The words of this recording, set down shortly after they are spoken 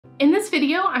In this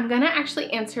video, I'm gonna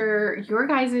actually answer your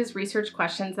guys' research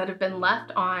questions that have been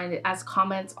left on as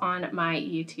comments on my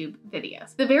YouTube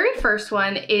videos. The very first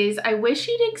one is, I wish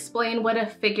you'd explain what a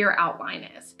figure outline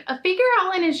is. A figure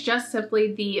outline is just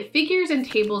simply the figures and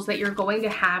tables that you're going to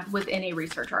have within a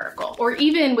research article, or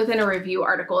even within a review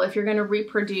article. If you're gonna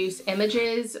reproduce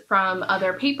images from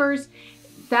other papers,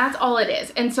 that's all it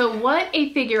is. And so what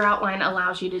a figure outline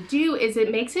allows you to do is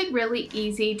it makes it really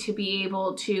easy to be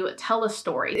able to tell a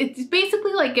story. It's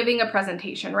basically like giving a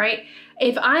presentation, right?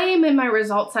 If I am in my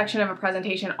results section of a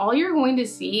presentation, all you're going to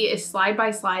see is slide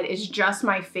by slide is just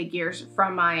my figures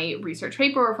from my research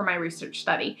paper or from my research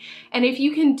study. And if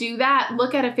you can do that,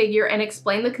 look at a figure and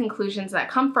explain the conclusions that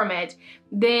come from it,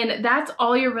 then that's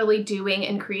all you're really doing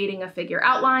in creating a figure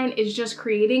outline, is just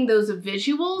creating those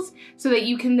visuals so that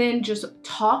you can then just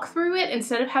talk through it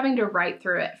instead of having to write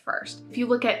through it first. If you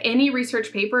look at any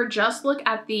research paper, just look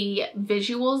at the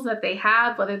visuals that they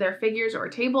have, whether they're figures or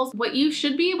tables. What you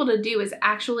should be able to do is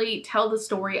actually tell the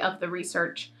story of the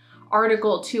research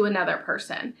article to another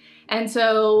person. And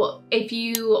so if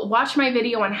you watch my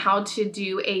video on how to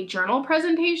do a journal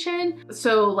presentation,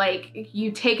 so like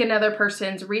you take another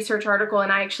person's research article,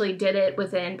 and I actually did it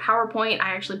within PowerPoint.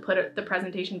 I actually put the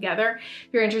presentation together. If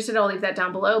you're interested, I'll leave that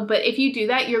down below. But if you do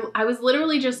that, I was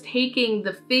literally just taking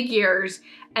the figures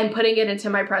and putting it into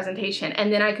my presentation,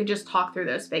 and then I could just talk through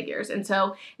those figures. And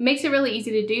so it makes it really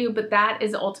easy to do, but that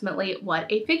is ultimately what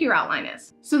a figure outline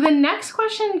is. So the next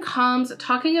question comes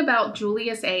talking about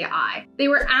Julius AI. They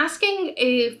were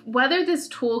asking whether this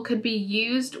tool could be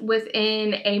used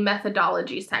within a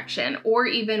methodology section or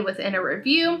even within a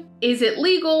review. Is it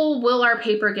legal? Will our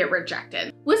paper get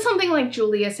rejected? With something like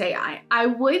Julius AI, I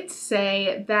would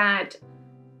say that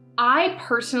I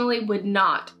personally would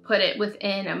not put it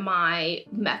within my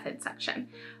method section.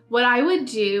 What I would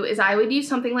do is I would use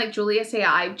something like Julius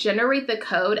AI, generate the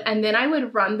code, and then I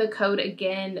would run the code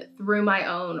again through my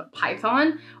own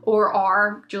Python or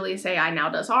R. Julius AI now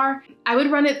does R. I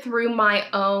would run it through my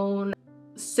own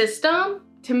system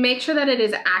to make sure that it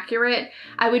is accurate.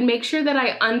 I would make sure that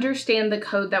I understand the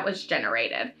code that was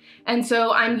generated. And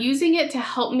so I'm using it to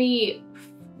help me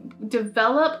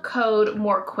develop code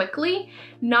more quickly,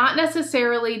 not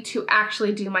necessarily to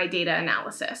actually do my data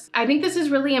analysis. I think this is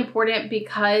really important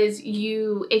because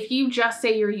if you just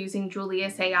say you're using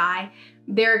Julius AI,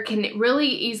 there can really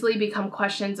easily become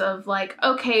questions of like,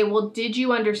 okay, well, did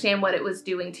you understand what it was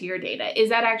doing to your data? Is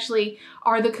that actually,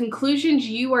 are the conclusions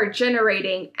you are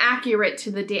generating accurate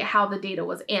to how the data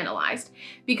was analyzed?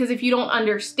 Because if you don't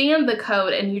understand the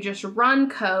code and you just run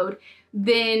code,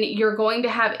 then you're going to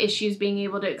have issues being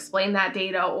able to explain that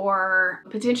data, or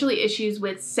potentially issues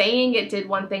with saying it did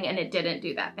one thing and it didn't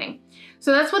do that thing.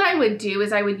 So that's what I would do,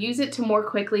 is I would use it to more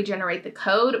quickly generate the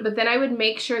code, but then I would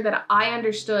make sure that I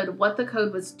understood what the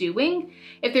code was doing.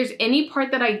 If there's any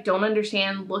part that I don't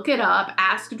understand, look it up,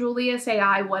 ask Julius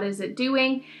AI, what is it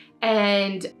doing?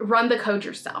 And run the code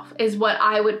yourself is what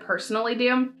I would personally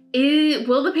do.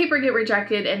 Will the paper get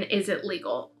rejected, and is it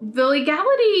legal? The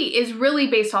legality is really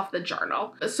based off the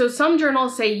journal. So some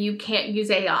journals say you can't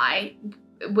use AI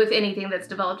with anything that's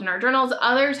developed in our journals.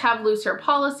 Others have looser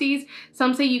policies.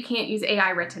 Some say you can't use AI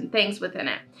written things within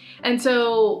it. And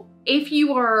so if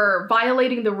you are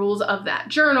violating the rules of that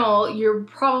journal, you're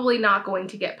probably not going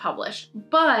to get published.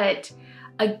 But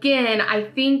again, I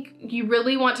think you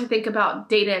really want to think about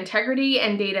data integrity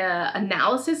and data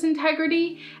analysis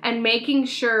integrity, and making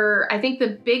sure, I think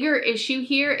the bigger issue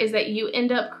here is that you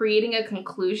end up creating a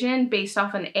conclusion based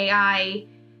off an AI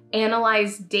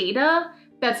analyzed data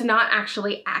that's not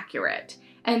actually accurate.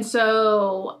 And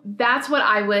so that's what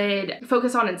I would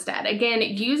focus on instead. Again,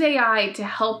 use AI to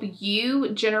help you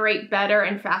generate better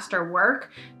and faster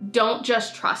work. Don't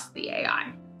just trust the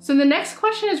AI. So the next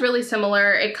question is really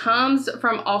similar. It comes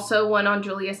from also one on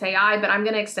Julius AI, but I'm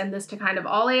gonna extend this to kind of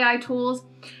all AI tools.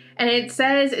 And it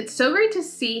says, it's so great to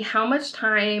see how much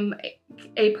time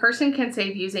a person can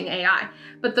save using AI.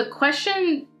 But the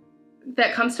question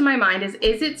that comes to my mind is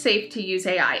it safe to use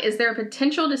AI? Is there a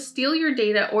potential to steal your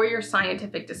data or your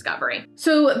scientific discovery?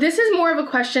 So this is more of a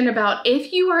question about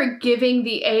if you are giving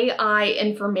the AI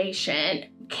information,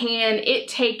 can it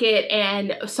take it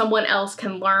and someone else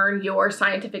can learn your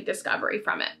scientific discovery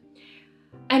from it?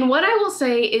 And what I will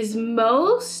say is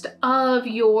most of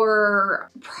your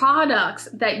products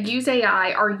that use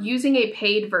AI are using a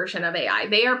paid version of AI.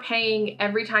 They are paying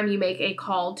every time you make a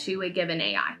call to a given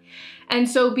AI. And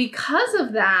so because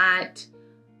of that,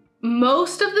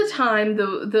 most of the time,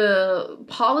 the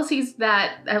policies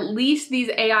that at least these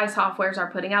AI softwares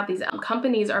are putting out, these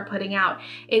companies are putting out,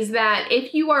 is that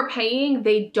if you are paying,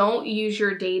 they don't use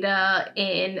your data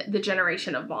in the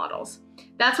generation of models.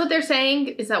 That's what they're saying.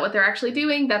 Is that what they're actually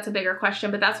doing? That's a bigger question,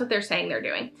 but that's what they're saying they're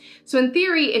doing. So in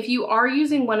theory, if you are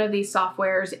using one of these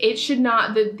softwares, it should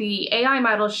not, the AI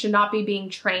model should not be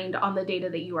being trained on the data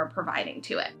that you are providing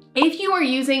to it. If you are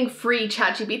using free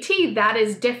ChatGPT, that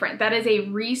is different. That is a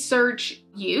research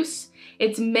use.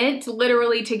 It's meant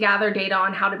literally to gather data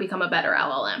on how to become a better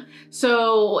LLM.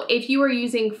 So if you are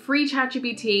using free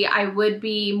ChatGPT, I would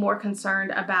be more concerned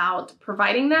about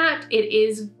providing that. It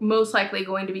is most likely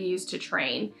going to be used to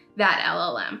train that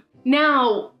LLM.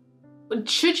 Now,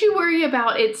 should you worry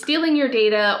about it stealing your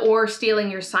data or stealing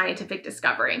your scientific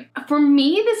discovery? For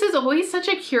me, this is always such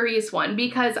a curious one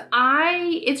because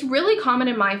it's really common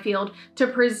in my field to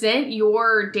present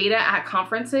your data at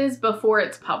conferences before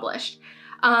it's published.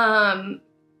 And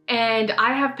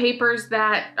I have papers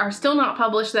that are still not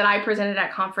published that I presented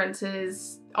at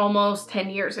conferences almost 10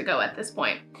 years ago at this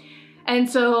point. And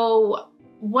so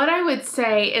what I would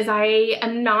say is I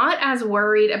am not as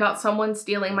worried about someone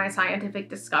stealing my scientific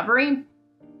discovery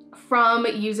from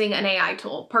using an AI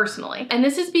tool personally. And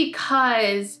this is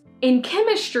because in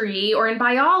chemistry or in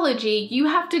biology, you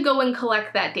have to go and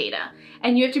collect that data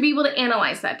and you have to be able to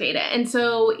analyze that data. And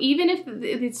so even if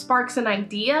it sparks an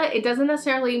idea, it doesn't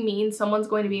necessarily mean someone's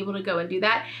going to be able to go and do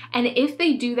that. And if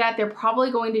they do that, they're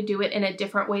probably going to do it in a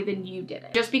different way than you did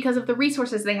it, just because of the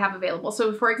resources they have available.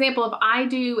 So for example, if I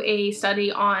do a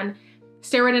study on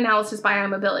steroid analysis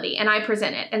biomobility and I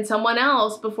present it and someone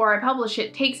else before I publish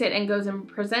it takes it and goes and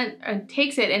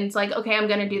takes it and it's like, okay, I'm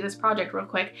gonna do this project real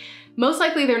quick. Most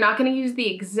likely they're not gonna use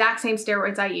the exact same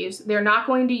steroids I use. They're not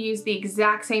going to use the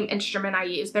exact same instrument I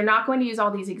use. They're not going to use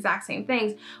all these exact same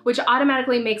things, which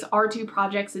automatically makes our two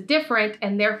projects different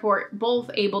and therefore both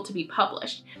able to be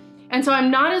published. And so I'm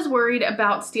not as worried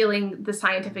about stealing the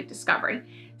scientific discovery.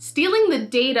 Stealing the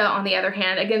data, on the other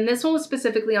hand, again, this one was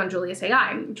specifically on Julius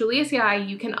AI. Julius AI,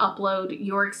 you can upload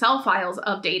your Excel files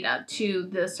of data to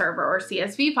the server or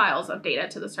CSV files of data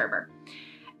to the server.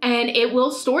 And it will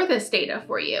store this data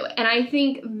for you. And I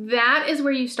think that is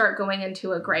where you start going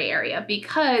into a gray area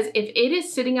because if it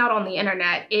is sitting out on the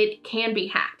internet, it can be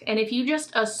hacked. And if you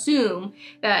just assume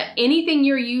that anything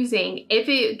you're using, if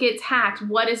it gets hacked,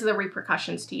 what is the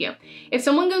repercussions to you? If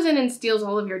someone goes in and steals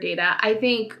all of your data, I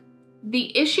think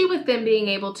the issue with them being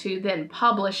able to then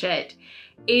publish it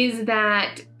is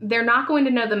that they're not going to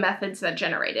know the methods that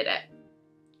generated it.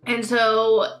 And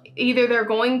so either they're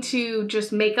going to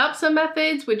just make up some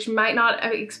methods, which might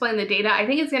not explain the data. I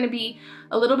think it's going to be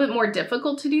a little bit more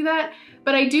difficult to do that,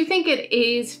 but I do think it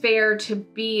is fair to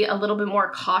be a little bit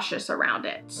more cautious around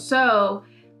it. So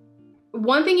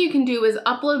one thing you can do is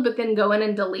upload, but then go in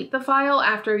and delete the file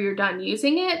after you're done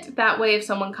using it. That way, if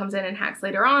someone comes in and hacks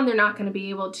later on, they're not going to be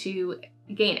able to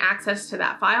gain access to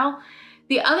that file.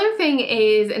 The other thing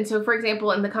is, and so for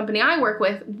example, in the company I work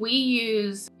with, we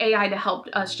use AI to help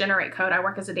us generate code. I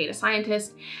work as a data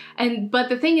scientist. But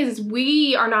the thing is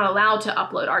we are not allowed to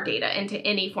upload our data into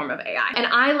any form of AI. And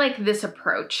I like this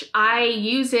approach. I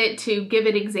use it to give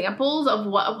it examples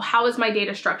of how is my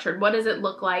data structured? What does it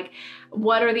look like?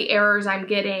 What are the errors I'm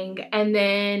getting? And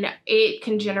then it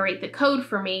can generate the code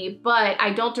for me, but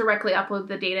I don't directly upload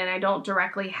the data and I don't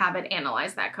directly have it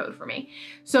analyze that code for me.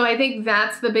 So I think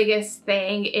that's the biggest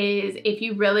thing is if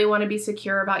you really want to be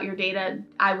secure about your data,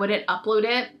 I wouldn't upload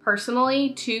it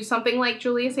personally to something like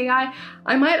Julius AI.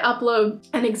 I might upload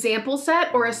an example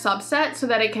set or a subset so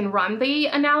that it can run the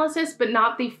analysis, but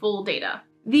not the full data.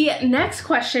 The next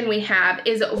question we have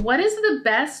is, what is the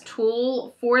best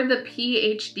tool for the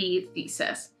PhD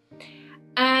thesis?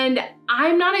 And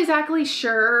I'm not exactly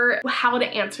sure how to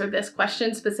answer this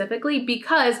question specifically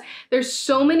because there's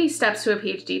so many steps to a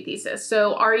PhD thesis.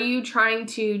 So are you trying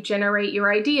to generate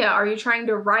your idea? Are you trying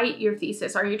to write your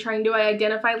thesis? Are you trying to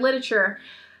identify literature?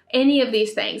 Any of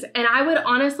these things. And I would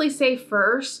honestly say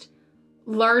first,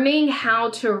 learning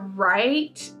how to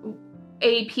write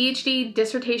a PhD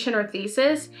dissertation or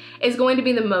thesis is going to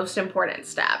be the most important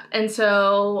step. And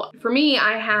so for me,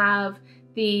 I have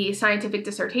the Scientific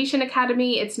Dissertation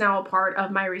Academy. It's now a part of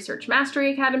my Research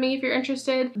Mastery Academy if you're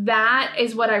interested. That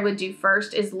is what I would do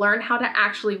first, is learn how to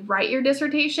actually write your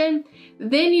dissertation.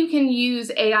 Then you can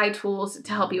use AI tools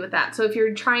to help you with that. So if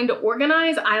you're trying to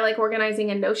organize, I like organizing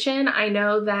in Notion. I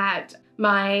know that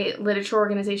my literature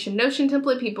organization Notion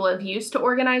template, people have used to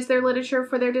organize their literature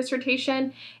for their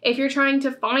dissertation. If you're trying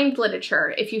to find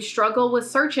literature, if you struggle with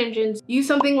search engines, use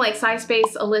something like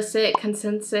SciSpace, Elicit,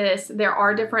 Consensus. There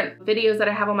are different videos that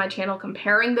I have on my channel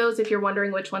comparing those if you're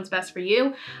wondering which one's best for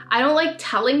you. I don't like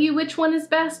telling you which one is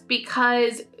best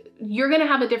because you're gonna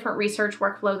have a different research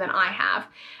workflow than I have.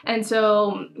 And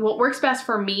so what works best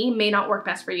for me may not work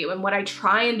best for you. And what I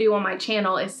try and do on my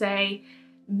channel is say,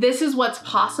 this is what's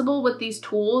possible with these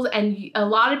tools. And a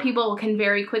lot of people can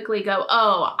very quickly go,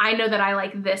 oh, I know that I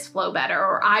like this flow better,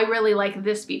 or I really like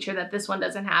this feature that this one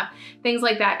doesn't have, things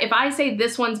like that. If I say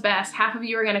this one's best, half of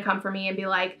you are gonna come for me and be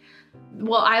like,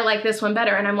 well, I like this one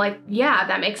better. And I'm like, yeah,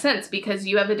 that makes sense because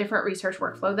you have a different research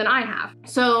workflow than I have.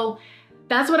 So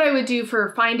that's what I would do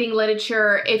for finding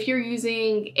literature. If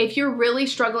you're really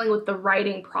struggling with the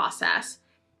writing process,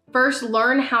 first,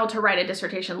 learn how to write a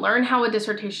dissertation, learn how a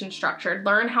dissertation is structured,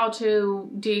 learn how to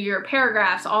do your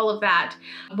paragraphs, all of that,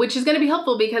 which is gonna be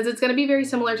helpful because it's gonna be very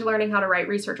similar to learning how to write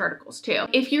research articles too.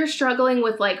 If you're struggling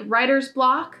with like writer's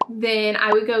block, then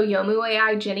I would go Yomu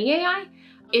AI, Jenny AI.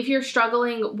 If you're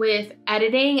struggling with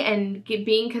editing and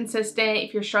being consistent,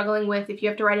 if you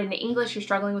have to write it in English, you're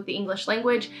struggling with the English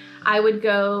language, I would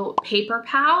go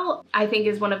PaperPal, I think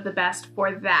is one of the best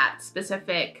for that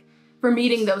specific, for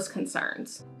meeting those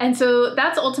concerns. And so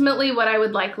that's ultimately what I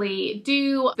would likely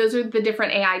do. Those are the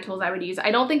different AI tools I would use.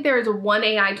 I don't think there is one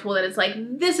AI tool that is like,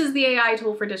 this is the AI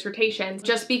tool for dissertations,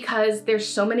 just because there's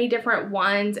so many different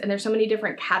ones and there's so many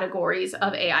different categories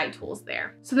of AI tools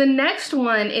there. So the next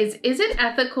one is it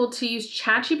ethical to use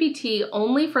ChatGPT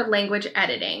only for language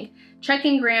editing,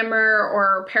 checking grammar,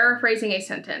 or paraphrasing a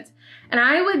sentence? And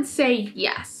I would say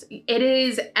yes, it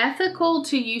is ethical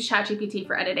to use ChatGPT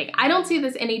for editing. I don't see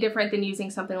this any different than using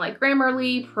something like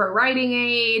Grammarly, Pro Writing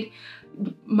Aid,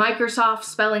 Microsoft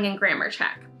Spelling and Grammar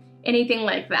Check, anything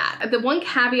like that. The one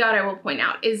caveat I will point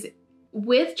out is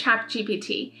with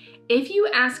ChatGPT, if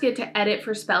you ask it to edit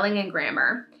for spelling and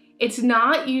grammar, it's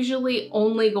not usually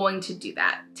only going to do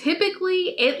that. Typically,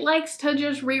 it likes to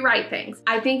just rewrite things.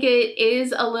 I think it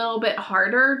is a little bit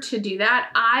harder to do that.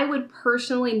 I would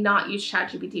personally not use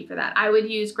ChatGPT for that. I would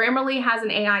use Grammarly, has an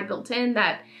AI built in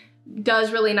that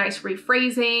does really nice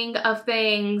rephrasing of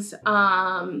things.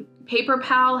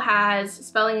 PaperPal has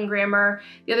spelling and grammar.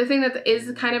 The other thing that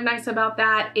is kind of nice about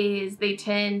that is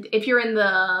if you're in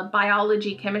the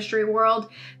biology, chemistry world,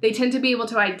 they tend to be able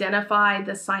to identify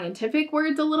the scientific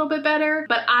words a little bit better.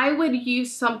 But I would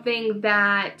use something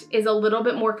that is a little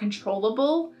bit more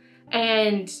controllable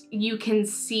and you can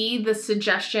see the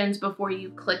suggestions before you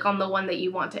click on the one that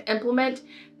you want to implement,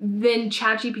 than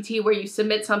ChatGPT where you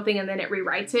submit something and then it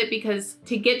rewrites it, because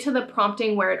to get to the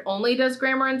prompting where it only does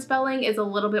grammar and spelling is a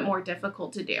little bit more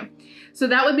difficult to do. So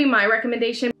that would be my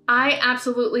recommendation. I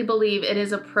absolutely believe it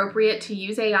is appropriate to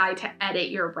use AI to edit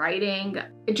your writing,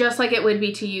 just like it would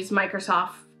be to use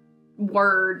Microsoft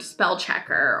Word spell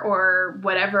checker or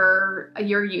whatever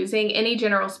you're using, any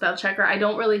general spell checker. I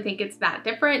don't really think it's that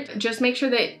different. Just make sure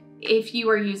that if you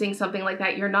are using something like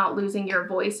that, you're not losing your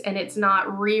voice and it's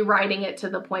not rewriting it to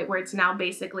the point where it's now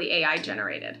basically AI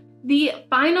generated. The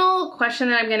final question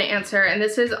that I'm going to answer, and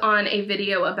this is on a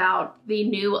video about the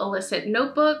new Elicit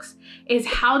notebooks, is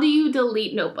how do you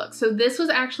delete notebooks? So this was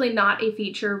actually not a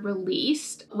feature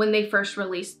released when they first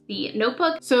released the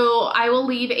notebook. So I will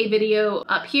leave a video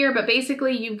up here, but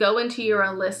basically you go into your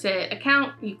Elicit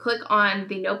account, you click on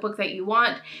the notebook that you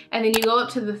want, and then you go up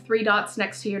to the 3 dots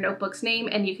next to your notebook's name,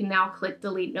 and you can now click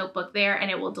delete notebook there, and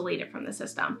it will delete it from the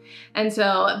system. And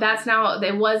so that's now,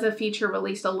 there was a feature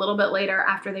released a little bit later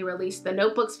after they released the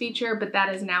notebooks feature, but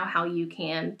that is now how you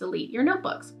can delete your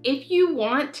notebooks. If you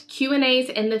want Q&As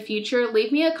in the future,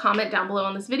 leave me a comment down below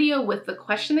on this video with the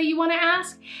question that you want to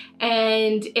ask.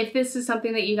 And if this is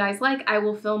something that you guys like, I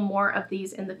will film more of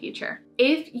these in the future.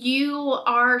 If you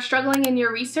are struggling in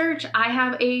your research, I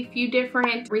have a few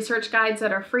different research guides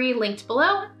that are free linked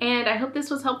below, and I hope this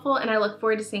was helpful, and I look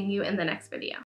forward to seeing you in the next video.